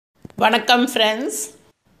வணக்கம் ஃப்ரெண்ட்ஸ்.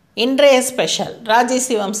 இன்றைய ஸ்பெஷல்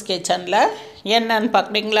ராஜிசிவம்ஸ் கிச்சனில் என்னன்னு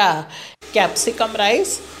பார்க்குறீங்களா? Capsicum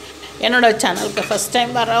rice. என்னோடய சேனலுக்கு ஃபஸ்ட்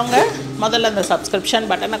டைம் வர்றவங்க முதல்ல அந்த சப்ஸ்கிரிப்ஷன்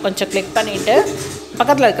பட்டனை கொஞ்சம் கிளிக் பண்ணிவிட்டு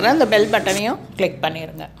பக்கத்தில் இருக்கிற அந்த பெல் பட்டனையும் கிளிக்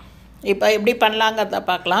பண்ணிடுங்க. இப்போ எப்படி பண்ணலாங்கிறத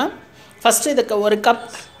பார்க்கலாம். ஃபஸ்ட்டு இதுக்கு ஒரு கப்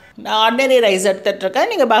ஆர்டினரி ரைஸ் எடுத்துகிட்ருக்கேன்.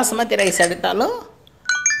 நீங்கள் பாசுமதி ரைஸ் எடுத்தாலும்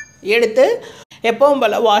எடுத்து எப்பவும்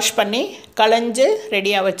போல் வாஷ் பண்ணி களைஞ்சு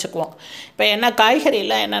ரெடியாக வச்சுக்குவோம். இப்போ என்ன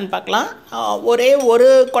காய்கறிலாம் என்னென்னு பார்க்கலாம். ஒரே ஒரு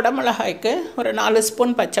குடமிளகாய்க்கு ஒரு 4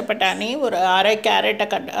 ஸ்பூன் பச்சை பட்டாணி, ஒரு அரை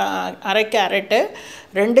கேரட்டு,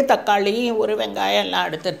 2 தக்காளி, ஒரு வெங்காயம் எல்லாம்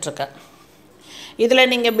எடுத்துகிட்ருக்கேன். இதில்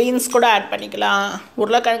நீங்கள் பீன்ஸ் கூட ஆட் பண்ணிக்கலாம்,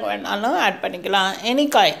 உருளைக்கிழங்கு வேணாலும் ஆட் பண்ணிக்கலாம், எனி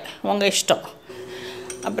காய் உங்கள் இஷ்டம்.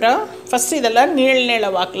 அப்புறம் ஃபஸ்ட்டு இதெல்லாம்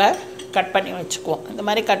நீள வாக்கில் கட் பண்ணி வச்சுக்குவோம். இந்த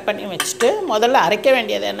மாதிரி கட் பண்ணி வச்சுட்டு முதல்ல அரைக்க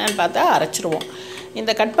வேண்டியது என்னன்னு பார்த்தா அரைச்சிடுவோம்.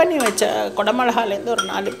 இந்த கட் பண்ணி வச்ச குடமிளகாலேருந்து ஒரு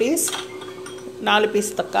 4 பீஸ்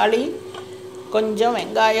தக்காளி, கொஞ்சம்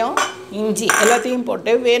வெங்காயம், இஞ்சி எல்லாத்தையும்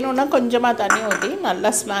போட்டு வேணும்னா கொஞ்சமாக தண்ணி ஊற்றி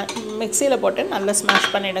நல்லா மிக்சியில் போட்டு நல்லா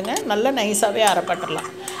ஸ்மாஷ் பண்ணிவிடுங்க. நல்லா நைஸாகவே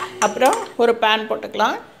அரைப்பட்டுடலாம். அப்புறம் ஒரு பேன்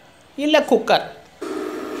போட்டுக்கலாம், இல்லை குக்கர்.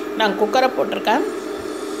 நான் குக்கரை போட்டிருக்கேன்.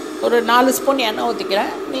 ஒரு 4 ஸ்பூன் எண்ணெய்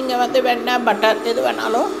ஊற்றிக்கிறேன். நீங்கள் வெண்ணெய் பட்டர் எது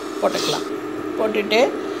வேணாலும் போட்டுக்கலாம். போட்டுட்டு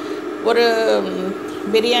ஒரு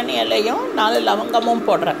பிரியாணி இலையும் 4 லவங்கமும்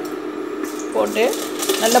போடுறேன். போட்டு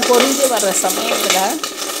நல்லா பொரிஞ்சு வர்ற சமயத்தில்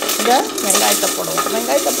இந்த வெங்காயத்தை போடுவோம்.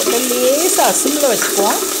 வெங்காயத்தை போட்டு லேசாக சிம்மில்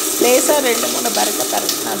வச்சுக்குவோம். லேசாக 2-3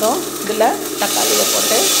 பரட்டினதும் இதில் தக்காளியை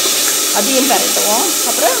போட்டு அதையும் பரட்டுவோம்.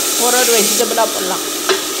 அப்புறம் ஒரு வெஜிடபிளாக போடலாம்.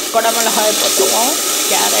 குடமிளகாய் போட்டுருவோம்,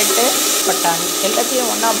 கேரட்டு, பட்டாணி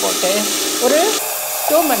எல்லாத்தையும் ஒன்றா போட்டு ஒரு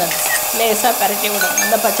 2 மினிட்ஸ் லேசாக பரட்டி விடுவோம்.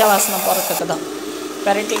 இந்த பச்சை வாசனை போகிறதுக்கு தான்.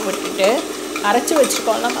 பரட்டி விட்டுட்டு அரைச்சி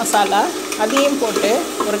வச்சுக்கோங்க மசாலா, அதையும் போட்டு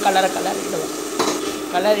ஒரு கிளறிடுவோம்.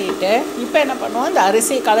 கிளறிட்டு இப்போ என்ன பண்ணுவோம், இந்த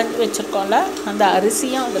அரிசி கலந்து வச்சுருக்கோம்ல, அந்த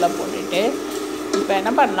அரிசியும் அதில் போட்டுட்டு இப்போ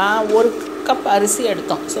என்ன பண்ணலாம், 1 கப் அரிசி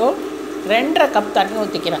எடுத்தோம். ஸோ 2.5 கப் தண்ணி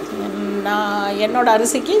ஊற்றிக்கிறேன். நான் என்னோடய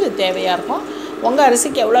அரிசிக்கு இது தேவையாக இருக்கும். உங்கள்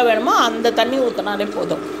அரிசிக்கு எவ்வளோ வேணுமோ அந்த தண்ணி ஊற்றினாலே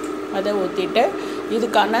போதும். அதை ஊற்றிட்டு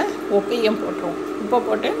இதுக்கான உப்பையும் போட்டுருவோம். உப்பை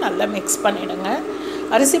போட்டு நல்லா மிக்ஸ் பண்ணிவிடுங்க.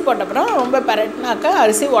 அரிசி போட்டப்புறம் ரொம்ப பரட்டினாக்கா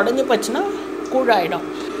அரிசி உடஞ்சி போச்சுன்னா கூழாயிடும்.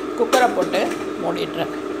 குக்கரை போட்டு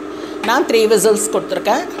மூடிடுறேன். நான் 3 விசில்ஸ்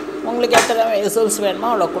கொடுத்துருக்கேன். உங்களுக்கு எத்தனை விசில்ஸ் வேணுமோ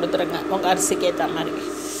அவ்வளோ கொடுத்துருங்க உங்கள் அரிசிக்கு ஏற்ற மாதிரி.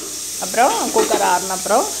 அப்புறம் குக்கர்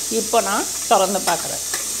ஆறினப்புறம் இப்போ நான் திறந்து பார்க்குறேன்.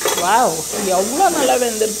 வாவ், எவ்வளோ நல்லா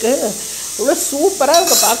வெந்திருக்கு, இவ்வளோ சூப்பராக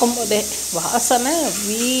இருக்குது. பார்க்கும்போதே வாசனை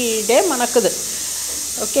வீடே மணக்குது.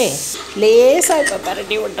 ஓகே, லேசாக இப்போ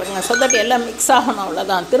பரட்டி விட்டுருங்க. ஸோ தட் எல்லாம் மிக்ஸ் ஆகணும்,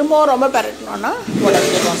 அவ்வளோதான். திரும்பவும் ரொம்ப பரட்டினோன்னா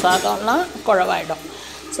உடஞ்சிடும், சாதம்லாம் குழவாயிடும்.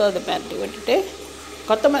 ஸோ அதை பரட்டி விட்டுட்டு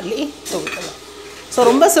கொத்தமல்லி தூக்கிடலாம். ஸோ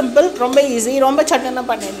ரொம்ப சிம்பிள், ரொம்ப ஈஸி, ரொம்ப சட்டுன்னு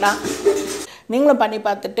பண்ணிடலாம். நீங்களும் பண்ணி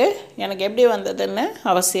பார்த்துட்டு எனக்கு எப்படி வந்ததுன்னு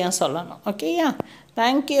அவசியம் சொல்லணும். ஓகேயா?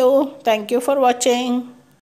 தேங்க்யூ ஃபார் வாட்சிங்.